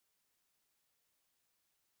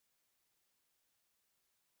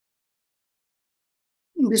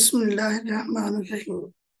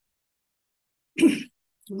Bismillahirrahmanirrahim.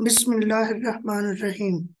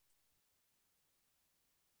 Bismillahirrahmanirrahim.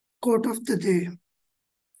 Quote of the day.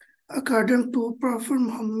 According to Prophet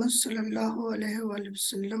Muhammad sallallahu alaihi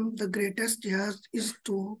wasallam, the greatest jihad is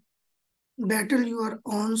to battle your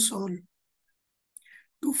own soul,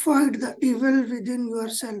 to fight the evil within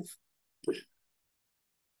yourself.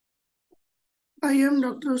 I am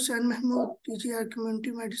Dr. Hussain Mahmood, PGR Community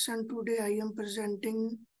Medicine. Today I am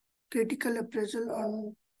presenting critical appraisal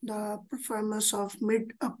on the performance of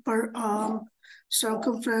mid-upper arm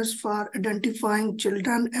circumference for identifying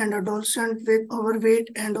children and adolescents with overweight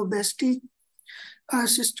and obesity, a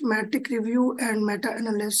systematic review and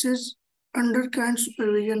meta-analysis under kind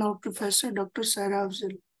supervision of Professor Dr. Sarah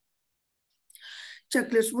Afzal.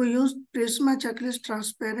 Checklist. We used Prisma checklist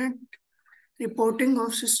transparent reporting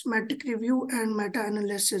of systematic review and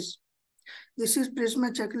meta-analysis. This is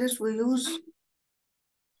Prisma checklist. We use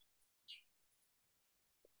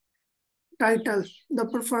title, the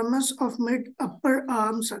performance of mid-upper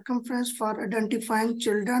arm circumference for identifying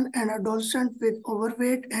children and adolescents with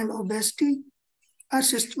overweight and obesity, a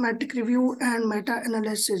systematic review and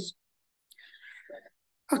meta-analysis.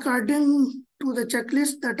 According to the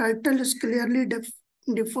checklist, the title is clearly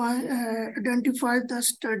identified the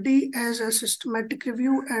study as a systematic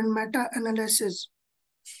review and meta-analysis.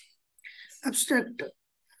 Abstract.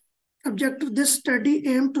 Objective: this study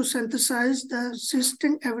aimed to synthesize the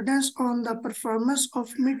existing evidence on the performance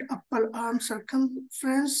of mid-upper arm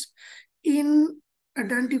circumference in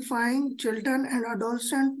identifying children and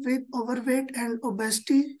adolescents with overweight and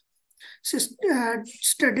obesity.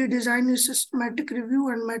 Study design is systematic review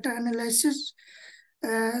and meta-analysis.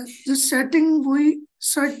 This setting, we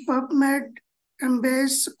search PubMed,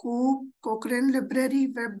 Embase, Scoop, Cochrane Library,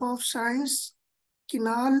 Web of Science,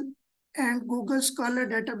 Kinal, and Google Scholar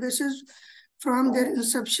databases from their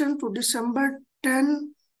inception to December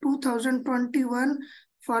 10, 2021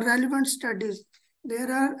 for relevant studies.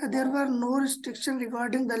 There were no restrictions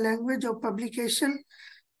regarding the language of publication.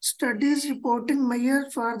 Studies reporting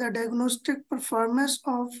measures for the diagnostic performance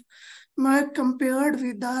of Merck compared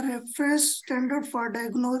with the reference standard for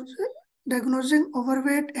diagnosing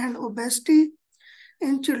overweight and obesity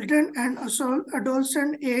in children and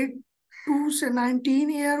adolescents aged 2 to 19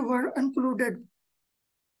 years were included.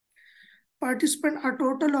 Participants, a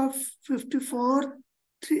total of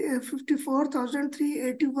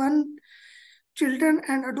 54,381 children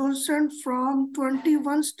and adolescents from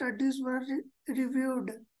 21 studies were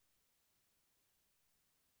reviewed.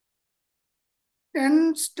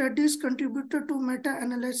 10 studies contributed to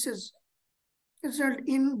meta-analysis. Result: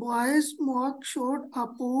 in boys, Mock showed a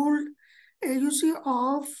pooled AUC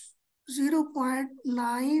of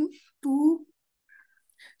 0.92,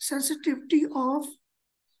 sensitivity of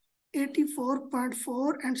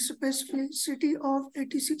 84.4 and specificity of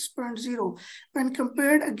 86.0. When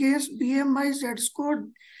compared against BMI Z-score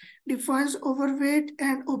defines overweight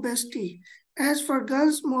and obesity. As for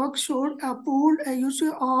girls, Mock showed a pooled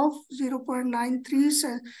AUC of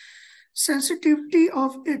 0.93, sensitivity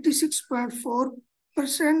of 86.4%,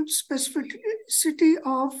 specificity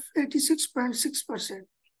of 86.6%.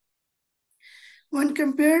 When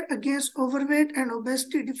compared against overweight and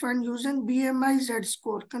obesity defined using BMI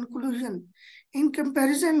Z-score. Conclusion: in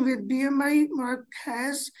comparison with BMI, Merck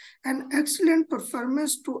has an excellent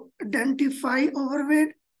performance to identify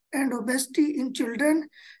overweight and obesity in children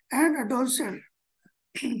and adolescents.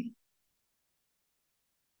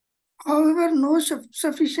 However, no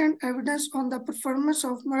sufficient evidence on the performance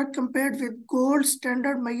of Merck compared with gold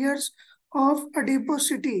standard measures of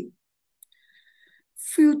adiposity.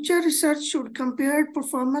 Future research should compare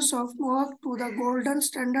performance of Merck to the golden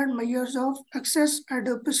standard measures of excess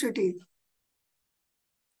adiposity.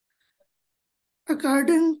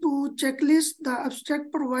 According to checklist, the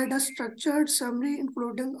abstract provides a structured summary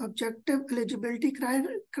including objective eligibility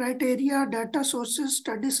criteria, data sources,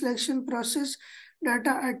 study selection process,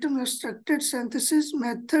 data item extracted, synthesis,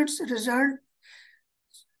 methods, result,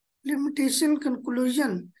 limitation,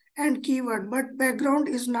 conclusion, and keyword, but background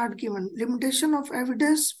is not given. Limitation of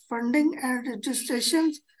evidence, funding, and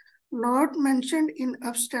registrations not mentioned in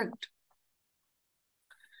abstract.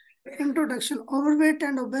 Introduction. Overweight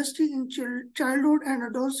and obesity in childhood and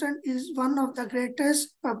adolescent is one of the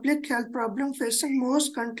greatest public health problems facing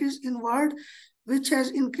most countries in the world, which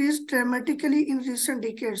has increased dramatically in recent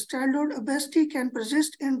decades. Childhood obesity can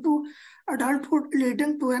persist into adulthood,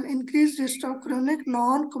 leading to an increased risk of chronic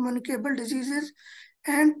non-communicable diseases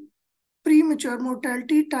and premature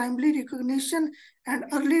mortality. Timely recognition and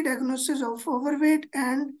early diagnosis of overweight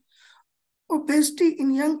and obesity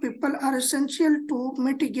in young people are essential to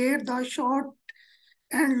mitigate the short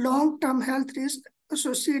and long-term health risks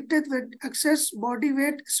associated with excess body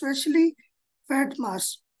weight, especially fat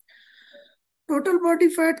mass. Total body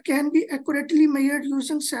fat can be accurately measured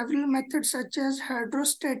using several methods such as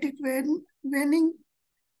hydrostatic weighing,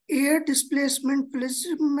 air displacement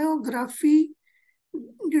plethysmography,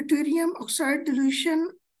 deuterium oxide dilution,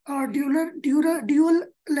 or dual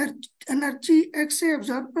energy X-ray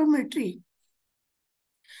absorptiometry,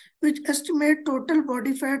 which estimate total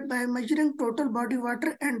body fat by measuring total body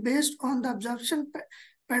water and based on the absorption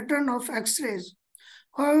pattern of X-rays.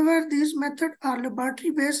 However, these methods are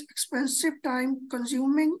laboratory-based, expensive,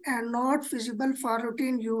 time-consuming, and not feasible for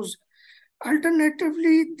routine use.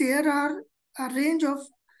 Alternatively, there are a range of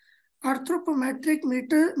anthropometric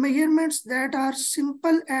measurements that are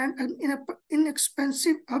simple and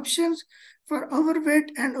inexpensive options for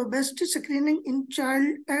overweight and obesity screening in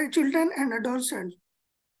children and adolescents.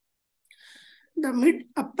 The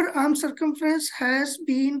mid-upper arm circumference has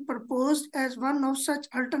been proposed as one of such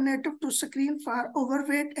alternatives to screen for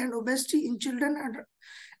overweight and obesity in children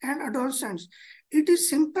and adolescents. It is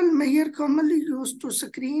simple measure commonly used to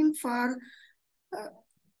screen for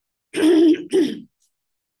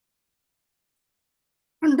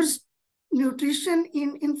undernutrition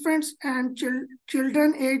in infants and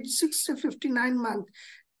children aged 6 to 59 months,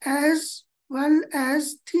 as well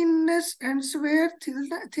as thinness and severe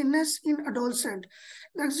thinness in adolescents.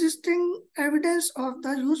 The existing evidence of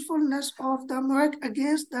the usefulness of the MOAC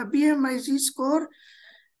against the BMI Z-score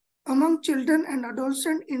among children and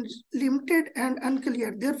adolescents is limited and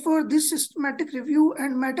unclear. Therefore, this systematic review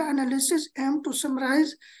and meta-analysis aim to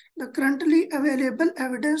summarize the currently available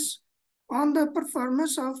evidence on the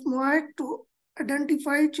performance of MOAC to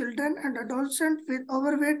identify children and adolescents with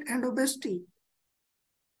overweight and obesity.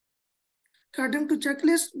 According to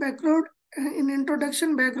checklist background, in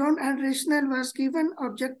introduction, background and rationale was given,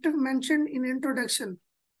 objective mentioned in introduction.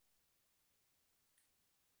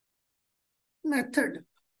 Method.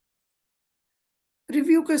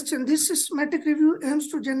 Review question. This systematic review aims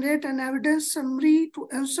to generate an evidence summary to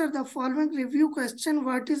answer the following review question.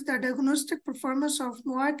 What is the diagnostic performance of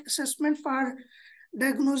MOAC assessment for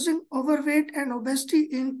diagnosing overweight and obesity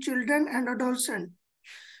in children and adolescents?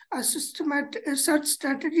 A systematic search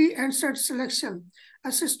strategy and search selection.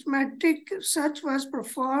 A systematic search was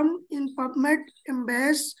performed in PubMed,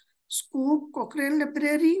 Embase, Scoop, Cochrane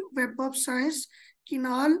Library, Web of Science,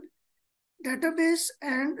 Kinal database,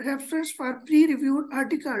 and reference for pre-reviewed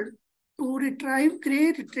article. To retrieve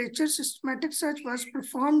gray literature, systematic search was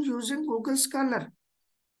performed using Google Scholar.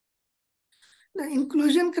 The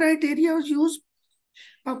inclusion criteria was used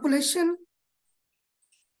population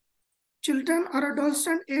children or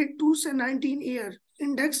adolescents aged 2 to 19 years.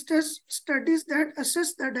 Index test studies that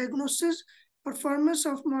assess the diagnosis performance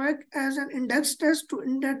of MOAC as an index test to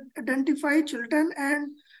identify children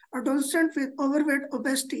and adolescents with overweight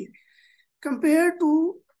obesity. Compared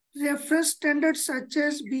to reference standards such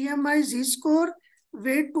as BMI Z-score,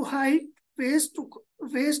 weight to height, waist to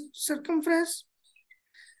waist circumference,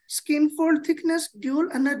 skin fold thickness,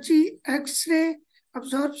 dual energy X-ray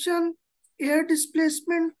absorption, air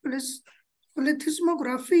displacement,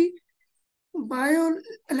 plethysmography,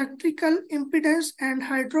 bioelectrical impedance, and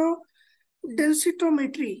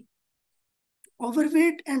hydrodensitometry.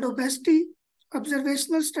 Overweight and obesity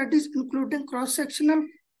observational studies including cross-sectional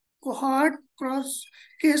cohort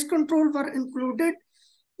case control were included.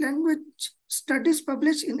 Language studies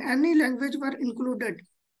published in any language were included.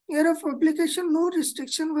 Year of publication, no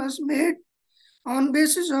restriction was made on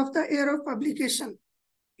basis of the year of publication.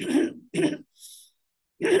 The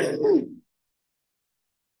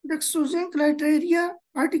exclusion criteria,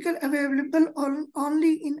 article available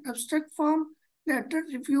only in abstract form, letter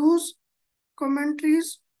reviews,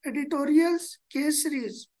 commentaries, editorials, case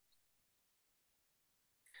series.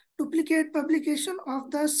 Duplicate publication of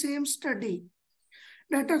the same study.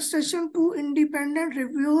 Data extraction, 2 independent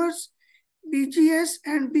reviewers, BGS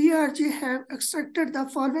and BRG, have extracted the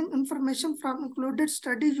following information from included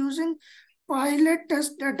study using pilot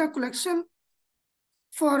test data collection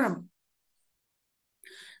forum.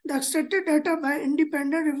 The extracted data by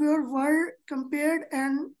independent reviewer were compared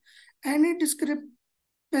and any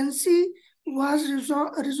discrepancy was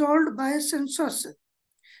resolved by census.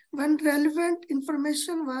 When relevant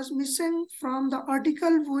information was missing from the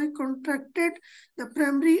article, we contacted the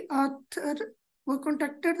primary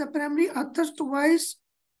authors twice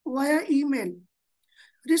via email.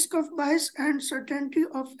 Risk of bias and certainty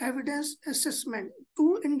of evidence assessment.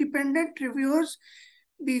 2 independent reviewers,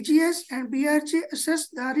 BGS and BRG,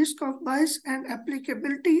 assessed the risk of bias and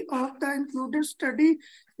applicability of the included study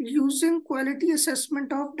using quality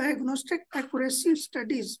assessment of diagnostic accuracy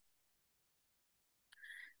studies.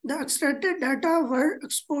 The extracted data were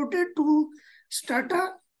exported to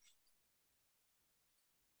Stata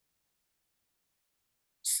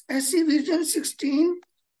SC Vision 16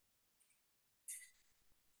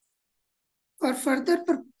 for further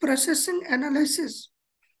processing analysis.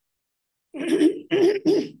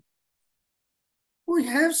 We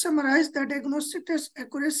have summarized the diagnostic test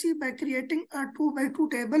accuracy by creating a 2x2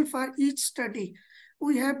 table for each study.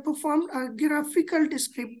 We have performed a graphical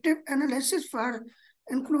descriptive analysis for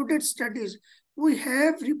included studies. We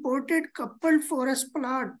have reported coupled forest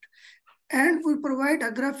plot, and we provide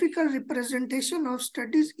a graphical representation of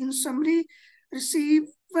studies in summary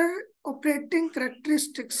receiver operating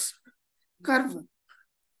characteristics curve.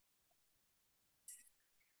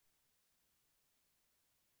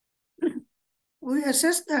 We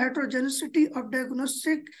assess the heterogeneity of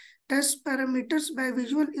diagnostic test parameters by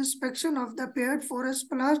visual inspection of the paired forest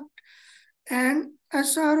plot and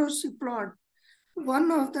SROC plot.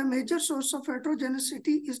 One of the major sources of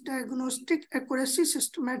heterogeneity is diagnostic accuracy.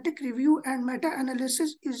 Systematic review and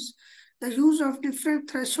meta-analysis is the use of different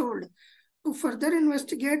thresholds. To further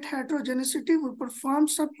investigate heterogeneity, we perform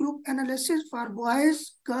subgroup analysis for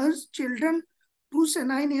boys, girls, children, 2 to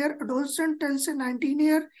 9 year, adolescent, 10 to 19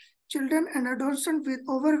 year, children and adolescents with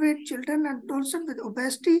overweight, children and adolescents with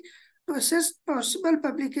obesity. To assess possible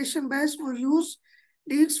publication bias, we use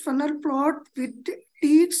Dick's funnel plot with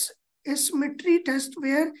Dick's asymmetry test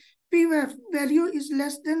where p-value is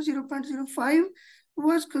less than 0.05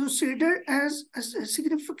 was considered as a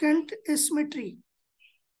significant asymmetry.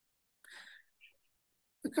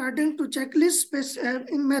 According to checklist,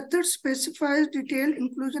 in method specifies detailed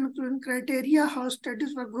inclusion criteria, how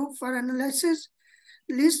studies were grouped for analysis,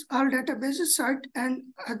 list all databases, site and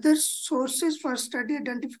other sources for study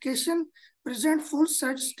identification, present full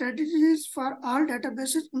search strategies for all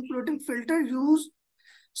databases, including filter use,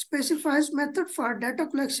 specifies method for data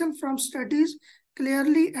collection from studies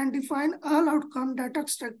clearly and define all outcome data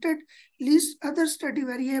extracted, list other study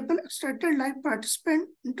variable extracted like participant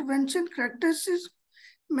intervention characteristics,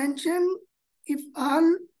 mention if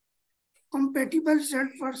all compatible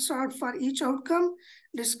results were sought for each outcome,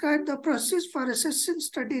 describe the process for assessing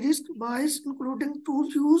study risk bias, including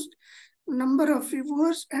tools used, number of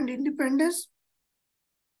reviewers, and independence,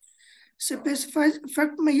 specifies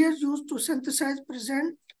effect measures used to synthesize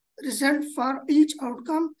present result for each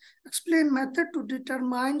outcome, explain method to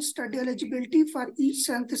determine study eligibility for each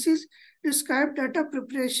synthesis, describe data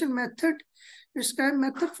preparation method, describe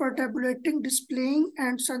method for tabulating, displaying,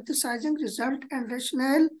 and synthesizing result and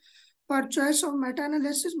rationale for choice of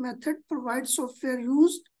meta-analysis method, provide software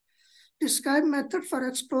used, describe method for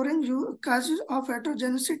exploring causes of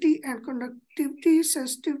heterogeneity and conductivity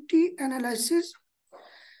sensitivity analysis,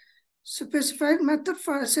 specified method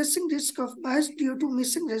for assessing risk of bias due to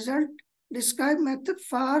missing result, describe method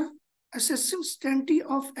for assessing certainty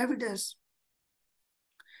of evidence.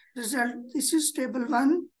 Result, this is table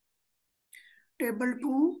 1, table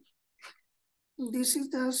 2. This is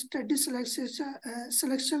the study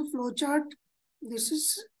selection flow chart. This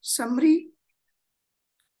is summary.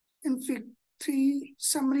 In Fig 3,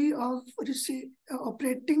 summary of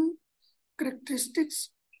operating characteristics.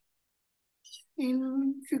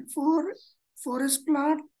 In Fig 4, forest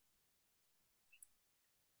plot.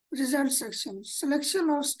 Result section. Selection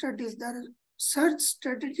of studies. The search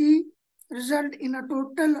strategy result in a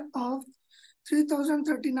total of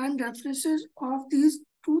 3,039 references. Of these,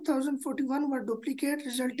 2,041 were duplicate,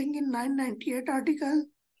 resulting in 998 articles.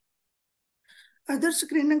 Other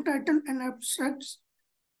screening title and abstracts.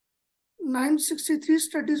 963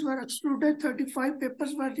 studies were excluded. 35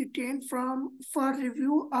 papers were retained for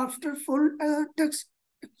review after full text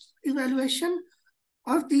evaluation.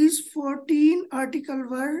 Of these, 14 articles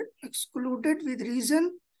were excluded with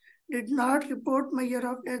reason, did not report measure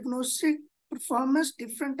of diagnostic performance,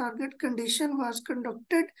 different target condition was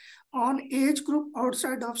conducted on age group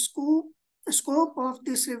outside of scope of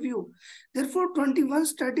this review. Therefore, 21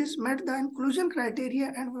 studies met the inclusion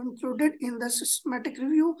criteria and were included in the systematic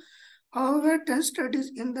review. However, 10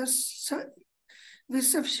 studies with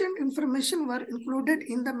sufficient information were included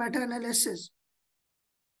in the meta-analysis.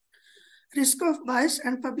 Risk of bias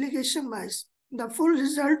and publication bias. The full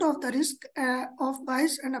result of the risk of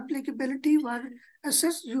bias and applicability were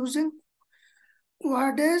assessed using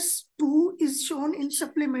Quades 2 is shown in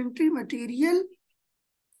supplementary material.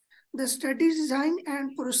 The study design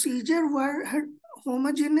and procedure were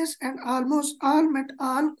homogeneous and almost all met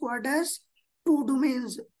all Quades 2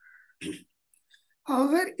 domains.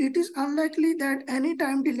 However, it is unlikely that any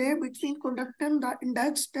time delay between conducting the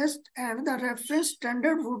index test and the reference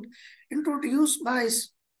standard would introduce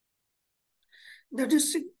bias. The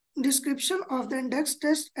Description of the index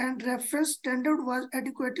test and reference standard was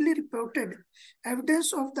adequately reported.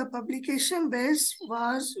 Evidence of the publication base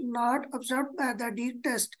was not observed by the D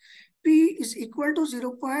test. P is equal to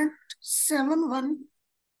 0.71.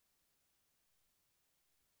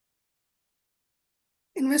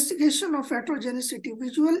 Investigation of heterogeneity.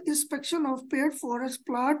 Visual inspection of paired forest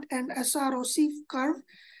plot and SROC curve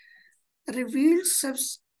revealed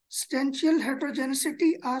substantial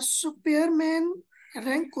heterogeneity. A Spearman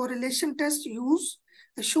rank correlation test used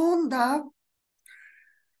shown the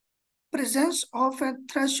presence of a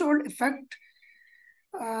threshold effect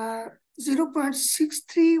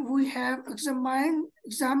 0.63. We have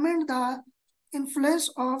examined the influence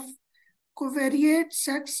of covariate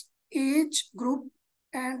sex, age group,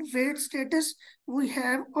 and weight status. We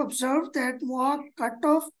have observed that MOAC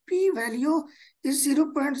cutoff p-value is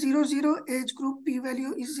 0.00, age group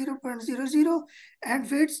p-value is 0.00,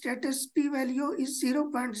 and weight status p-value is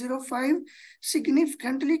 0.05,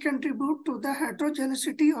 significantly contribute to the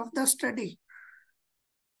heterogeneity of the study.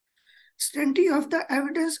 Certainty of the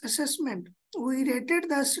evidence assessment. We rated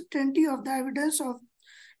the certainty of the evidence of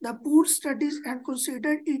the pooled studies and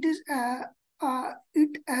considered it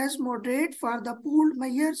as moderate for the pooled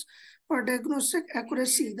measures for diagnostic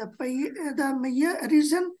accuracy. The major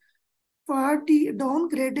reason for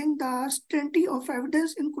downgrading the certainty of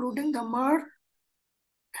evidence, including the marked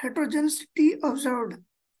heterogeneity observed.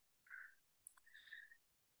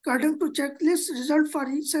 According to checklist, result for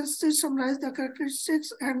each sensitive summarize the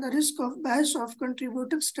characteristics and the risk of bias of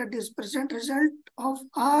contributed studies. Present result of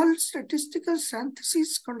all statistical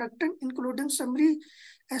syntheses conducted, including summary,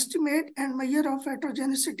 estimate, and measure of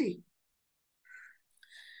heterogeneity.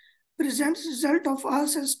 Presents result of all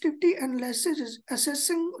sensitivity analysis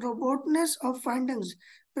assessing robustness of findings.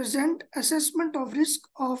 Present assessment of risk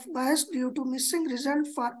of bias due to missing result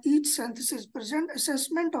for each synthesis. Present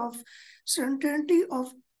assessment of certainty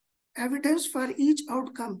of evidence for each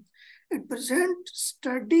outcome. It presents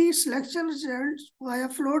study selection results via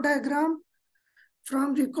flow diagram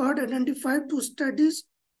from record identified to studies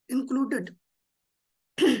included.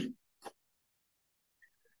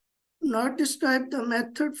 Not describe the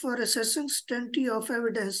method for assessing certainty of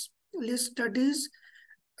evidence. List studies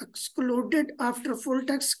excluded after full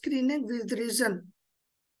text screening with reason.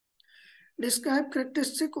 Describe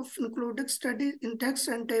characteristics of included studies in text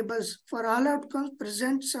and tables. For all outcomes,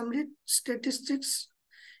 present summary statistics,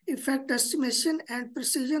 effect estimation, and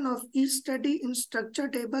precision of each study in structure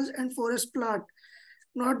tables and forest plot.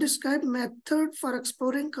 Not describe method for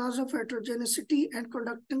exploring cause of heterogeneity and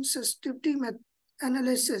conducting sensitivity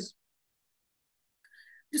analysis.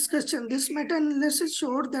 Discussion. This meta-analysis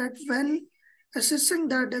showed that when assessing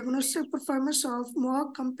the diagnostic performance of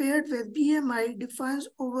MOAC compared with BMI defines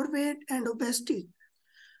overweight and obesity.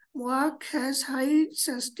 MOAC has high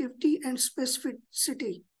sensitivity and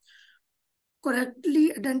specificity,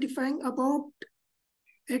 correctly identifying about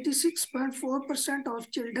 86.4% of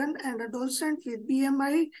children and adolescents with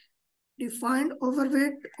BMI defined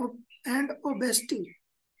overweight and obesity.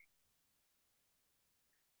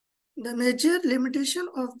 The major limitation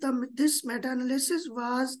of this meta-analysis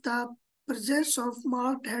was the presence of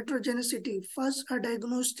marked heterogeneity. First, a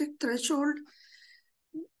diagnostic threshold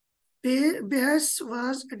bias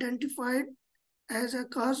was identified as a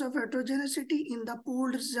cause of heterogeneity in the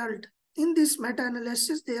pooled result. In this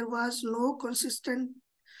meta-analysis, there was no consistent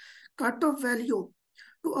cutoff value.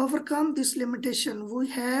 To overcome this limitation, we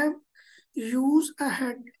have used a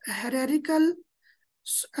hierarchical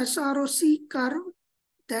SROC curve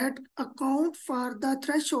that account for the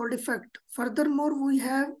threshold effect. Furthermore, we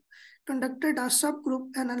have conducted a subgroup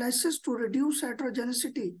analysis to reduce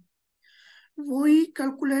heterogeneity. We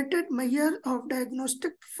calculated measure of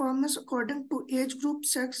diagnostic performance according to age group,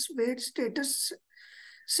 sex, weight, status.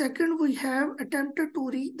 Second, we have attempted to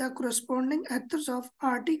reach the corresponding authors of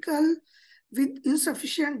article with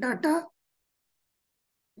insufficient data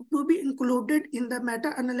to be included in the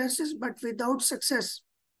meta-analysis, but without success.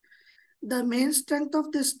 The main strength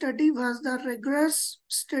of this study was the rigorous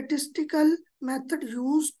statistical method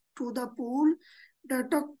used to the pool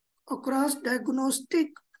data across diagnostic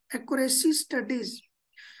accuracy studies.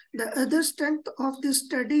 The other strength of this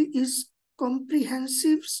study is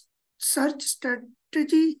comprehensive search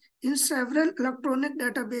strategy in several electronic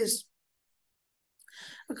databases.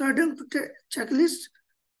 According to the checklist,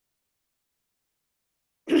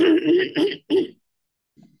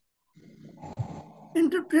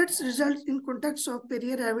 interprets results in context of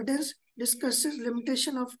prior evidence, discusses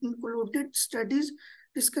limitation of included studies,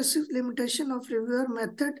 discusses limitation of reviewer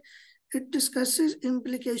method. It discusses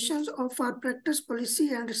implications of our practice,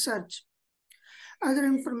 policy, and research. Other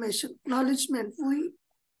information, acknowledgement. We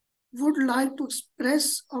would like to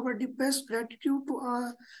express our deepest gratitude to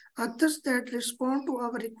our authors that respond to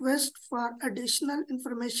our request for additional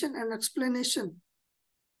information and explanation.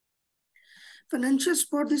 Financials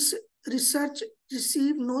for this research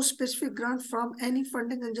receive no specific grant from any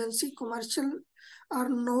funding agency, commercial or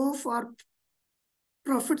no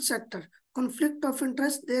for-profit sector. Conflict of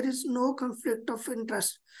interest, there is no conflict of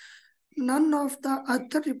interest. None of the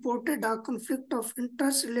other reported a conflict of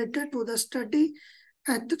interest related to the study.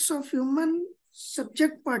 Ethics of human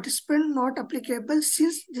subject participant not applicable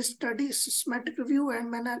since this study is systematic review and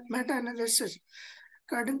meta-analysis.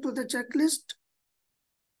 According to the checklist,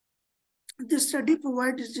 this study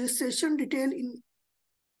provides registration detail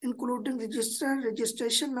including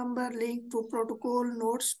registration number, link to protocol,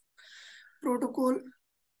 notes, protocol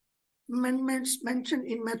amendments mentioned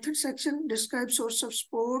in method section, describes source of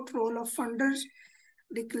support, role of funders,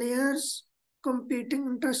 declares competing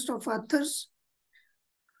interest of authors.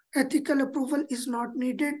 Ethical approval is not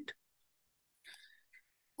needed.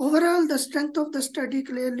 Overall, the strength of the study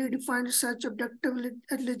clearly defines such objective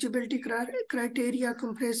eligibility criteria,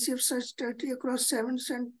 comprehensive search study across 7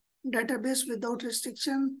 database without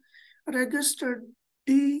restriction, registered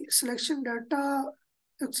selection data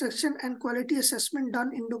extraction and quality assessment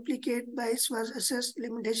done in duplicate bias was assessed.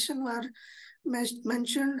 Limitation were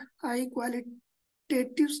mentioned. High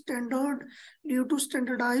qualitative standard due to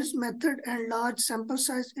standardized method and large sample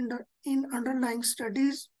size in underlying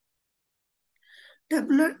studies.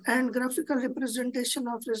 Tabular and graphical representation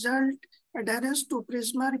of result, adherence to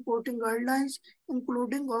PRISMA reporting guidelines,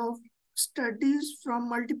 including of studies from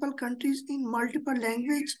multiple countries in multiple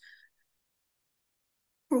languages,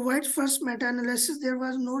 provide first meta-analysis. There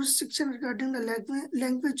was no restriction regarding the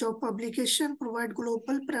language of publication, provide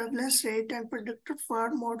global prevalence rate and predictor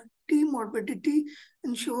for morbidity,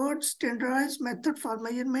 ensured standardized method for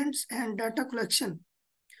measurements and data collection.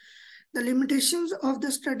 The limitations of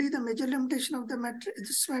the study, the major limitation of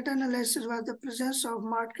this meta-analysis was the presence of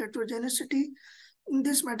marked heterogeneity. In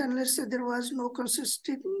this meta-analysis, there was no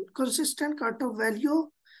consistent cutoff value.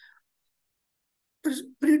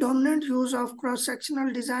 Predominant use of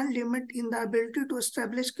cross-sectional design limit in the ability to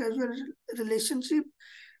establish causal relationship,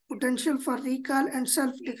 potential for recall and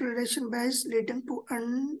self-declaration bias leading to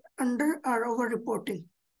under or over reporting.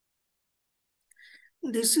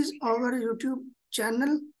 This is our YouTube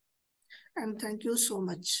channel. And thank you so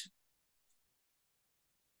much.